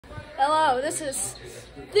Hello, this is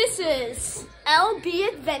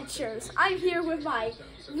LB Adventures. I'm here with my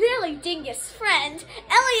really dingus friend,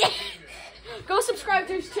 Elliot. Go subscribe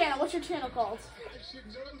to his channel. What's your channel called?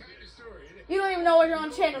 You don't even know what your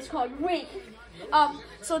own channel is called. Wait.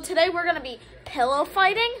 So today we're gonna be pillow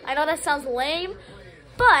fighting. I know that sounds lame,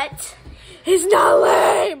 but it's not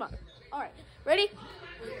lame. All right, ready?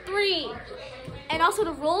 3. And also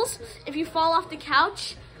the rules: if you fall off the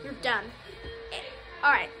couch, you're done.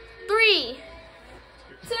 All right, 3,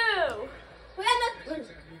 2. Wait,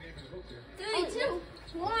 3, 2,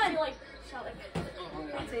 1. Like, shut up.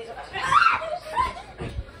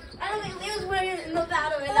 I don't think Leo's winning in the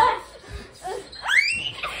battle right now.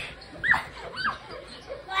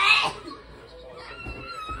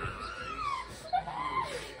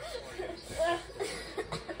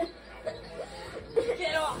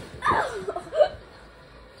 Get off.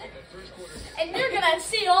 And you're gonna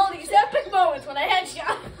see all these epic moments when I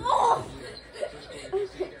headshot. Oh.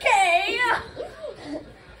 Okay.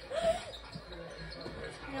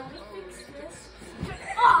 Now let me fix this.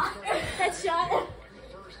 Oh, headshot.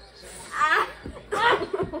 Ah.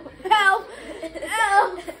 Help. Help.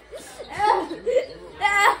 Help.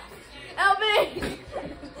 Help me.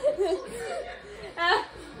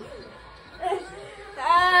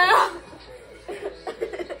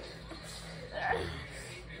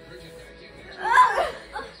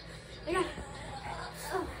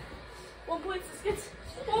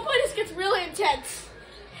 This gets really intense.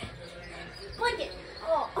 Blanket.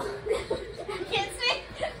 Oh. I can't see.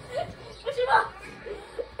 Push him up.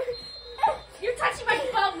 You're touching my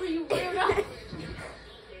bum, you weirdo.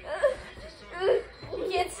 You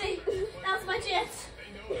can't see. Now's my chance.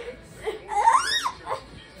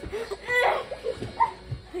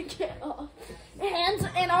 Get off. Hands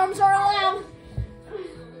and arms are allowed.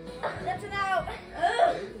 That's an out.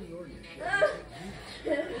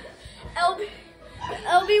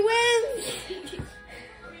 LB wins.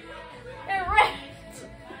 Erect.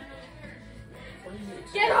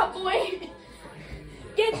 Get up, boy.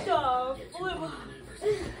 Get the flip.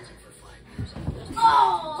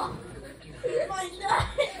 Oh, my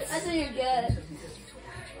nuts. That's what you get.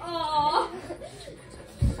 Oh.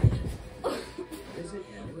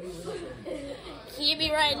 Keep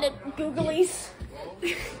me right in the googlies.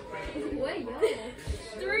 Wait, no.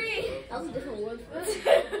 3. That was a different word. 2.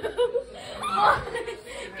 1.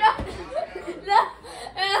 Go. No.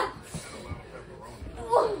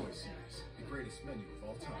 The greatest menu of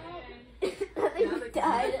all time. I think you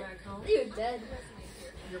died. I think you're dead.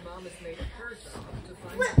 Your mom has made it her job to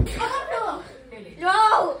find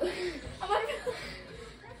No! I'm gonna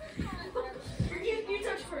You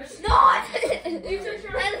touch first. No! You touch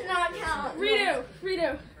first. That does not count.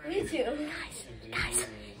 Redo. Me too. Guys,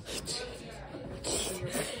 he cheated.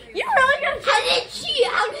 You really gonna cheat? I didn't cheat.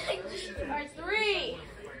 How did I cheat? Alright, 3,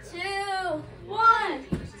 2, 1.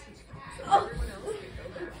 Oh.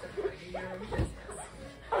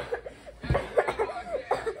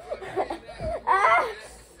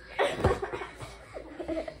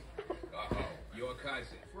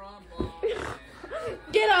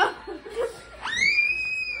 Get up!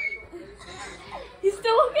 He's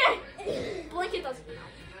still okay. Blanket does.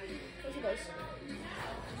 Blanket does.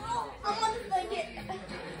 I'm on the blanket.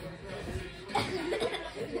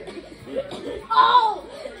 Oh!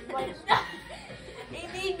 They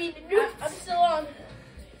need me to do it. I'm still on.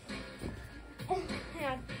 Hang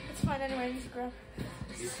on. It's fine anyway. Just grab.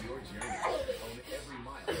 It's your journey. Own every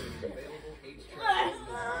mile. Available H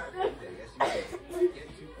Get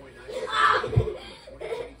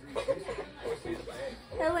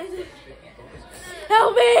 2.9.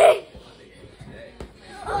 Help me!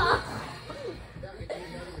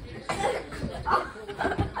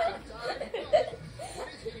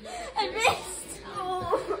 I missed!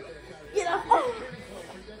 Oh. Get up!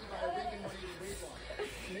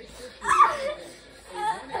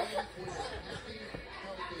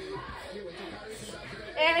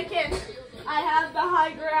 Anakin, I have the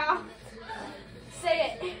high ground.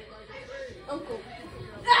 Say it. Uncle.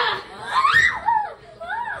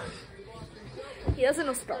 He doesn't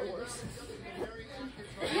know Star Wars.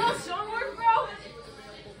 You know Star Wars, bro?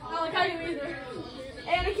 Not like I do either.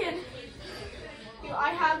 Anakin,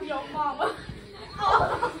 I have your mama.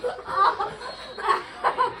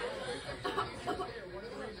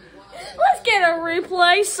 Let's get a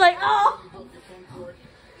replay. Say, oh.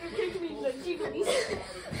 You're kicking me in the jigglies.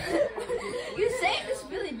 You say this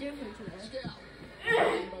really different today.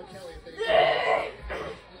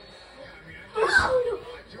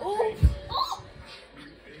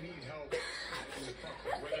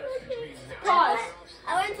 Pause. I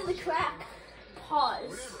went to the crack.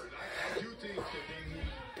 Pause.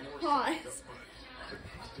 Pause.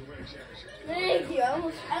 Thank you. I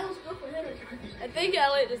almost broke my head. I think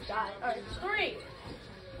Elliot just died. Alright, 3.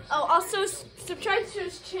 Oh, also subscribe to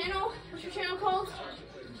his channel. What's your channel called?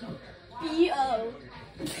 B.O.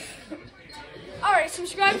 Alright,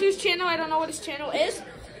 subscribe to his channel. I don't know what his channel is.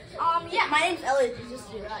 Yeah, my name's Elliot.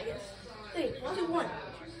 Just do that, I guess. 3, 2, 1.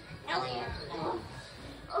 Elliot.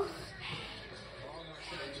 Oh.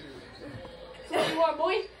 What you are,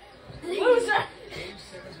 boy? Loser.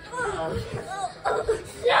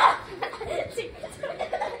 Yeah. I'm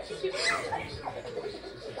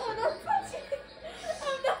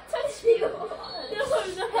not touching you. No,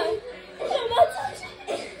 I'm not. I'm not touching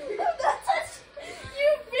you. I'm not touching you.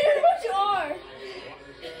 Very much are.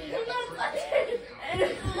 I'm not touching you.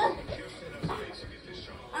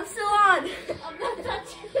 I'm still on. I'm not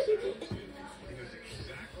touching you.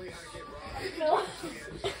 No.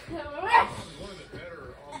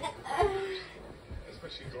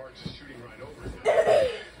 Especially guards just shooting right over him.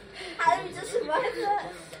 How did we just survive that?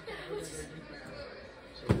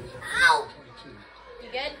 Ow! You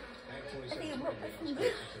good? I think I broke my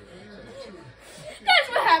finger. That's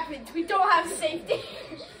what happens. We don't have safety.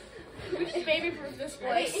 We should baby-proof this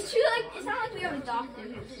place. Wait, it's true. Like it's not like we have a doctor.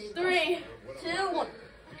 3, 2, 1.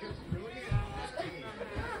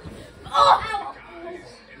 Oh!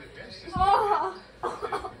 Ow!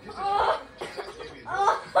 Oh!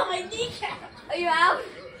 Oh! My kneecap. Are you out?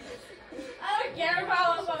 I don't care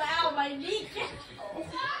about if I'm out. My kneecap.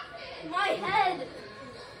 My head.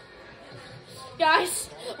 Guys,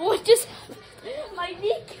 what just happened? My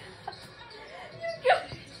kneecap.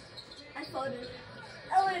 I farted.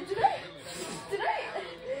 Elliot,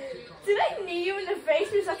 did I knee you in the face?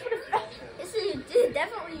 Because that's what it felt. Yes, you did.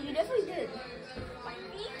 Definitely, you definitely did. My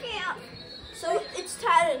kneecap. So it's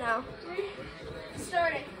tighter now.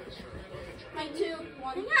 Starting. My 2,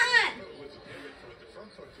 1. Hang on.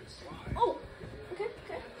 Oh,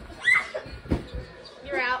 okay.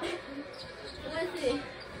 You're out. Let's see.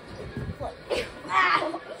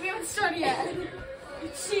 Ah, we haven't started yet. You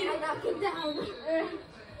cheated. I knocked him down.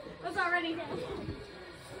 That's already down.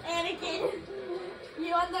 Anakin,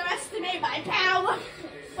 you underestimate my power.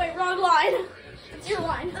 Wait, wrong line. It's your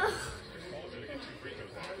line.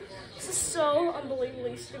 This is so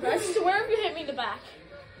unbelievably stupid. I swear if you hit me in the back.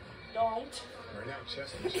 Don't. Right now,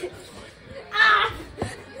 chest to chest. Ah!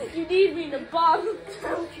 You need me to bum.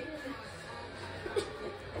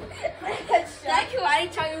 That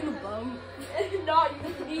karate tell you to bum? No,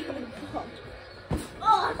 you need me to bum.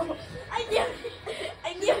 Oh, I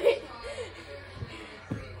knew it.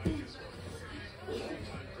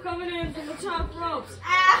 Coming in from the top ropes.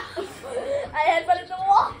 Ah! I headbutted the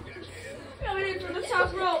wall. Coming in from the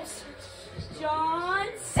top ropes. John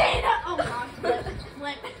Cena. Oh God,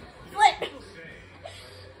 flip.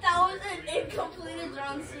 That was an incompleted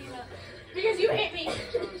John Cena. Because you hit me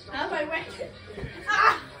out of my way.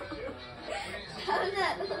 Ah! How did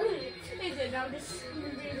that? It did. I'm just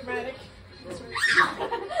being dramatic.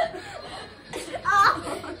 Ah!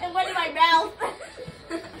 It went in my mouth.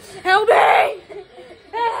 Help me!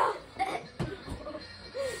 Help!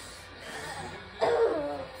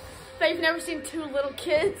 But you've never seen 2 little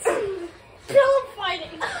kids pillow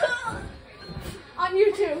fighting on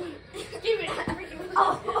YouTube. Give me that.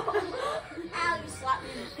 Oh, ow, you slapped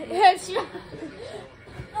me. Headshot.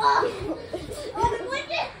 Oh, the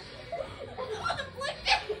blanket. Oh, the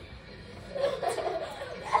blanket.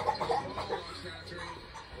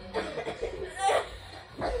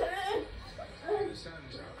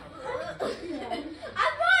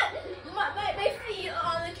 I'm not. My feet are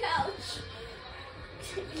on the couch.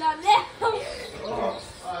 Not now.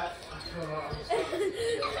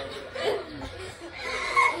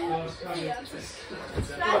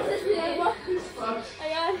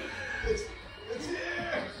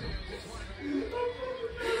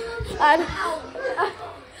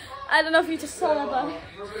 I don't know if you just saw that,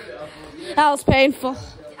 but that was painful.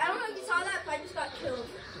 I don't know if you saw that, but I just got killed.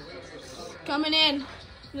 Coming in,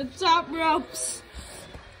 the top ropes.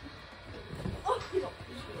 Oh,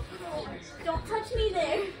 don't touch me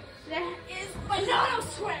there. That is my no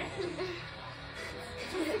swear.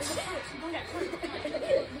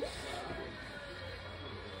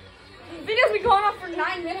 Video's been going on for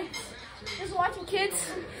 9 minutes. Just watching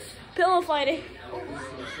kids pillow fighting. I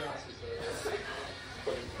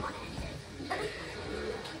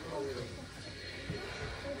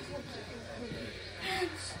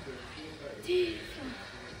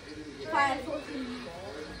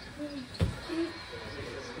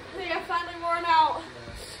think I finally worn out.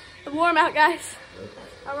 I'm warm out, guys.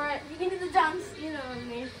 Alright, you can do the jumps, you know what I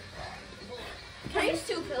mean. Can I use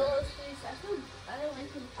 2 pillows, please? I don't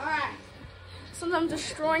like them. Alright. Since I'm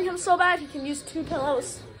destroying him so bad, he can use 2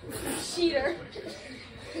 pillows. Cheater.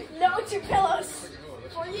 No 2 pillows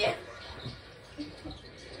for you. You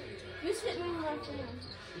just hit me in the left hand.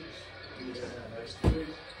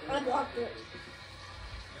 I blocked it.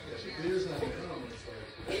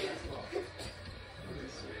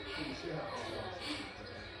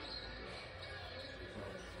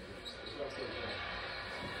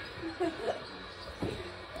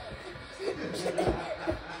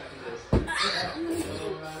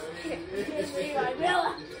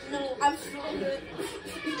 No, I'm so good.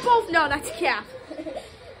 You both know that's a cap.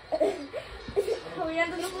 Are we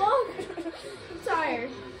ending the vlog? I'm tired.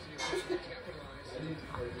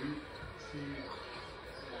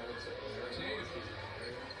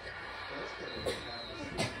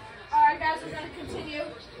 Alright guys, we're gonna continue.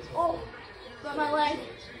 Oh, got my leg.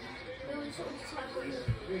 Let's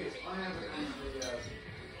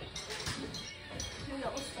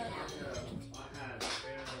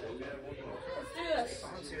do this.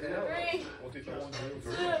 3, 2, 1.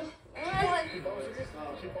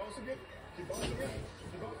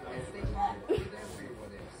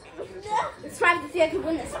 Let's try to see if I can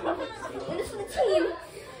win this. Win this for the team.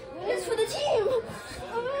 Win this for the team.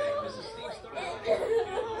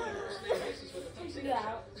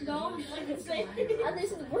 No, I can say. At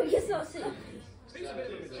least the boy gets not sick.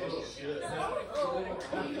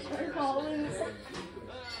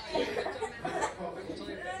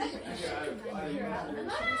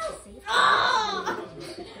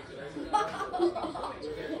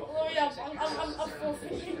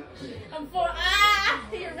 I'm for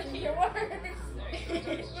you're making it worse.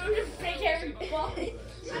 Move your big hairy ball.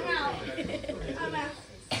 I'm out. I'm out.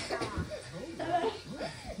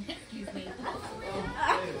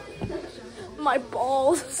 My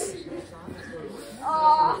balls.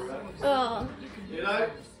 You know?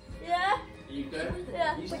 Yeah. You do?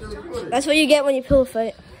 Yeah. You still recording? That's what you get when you pillow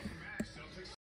fight.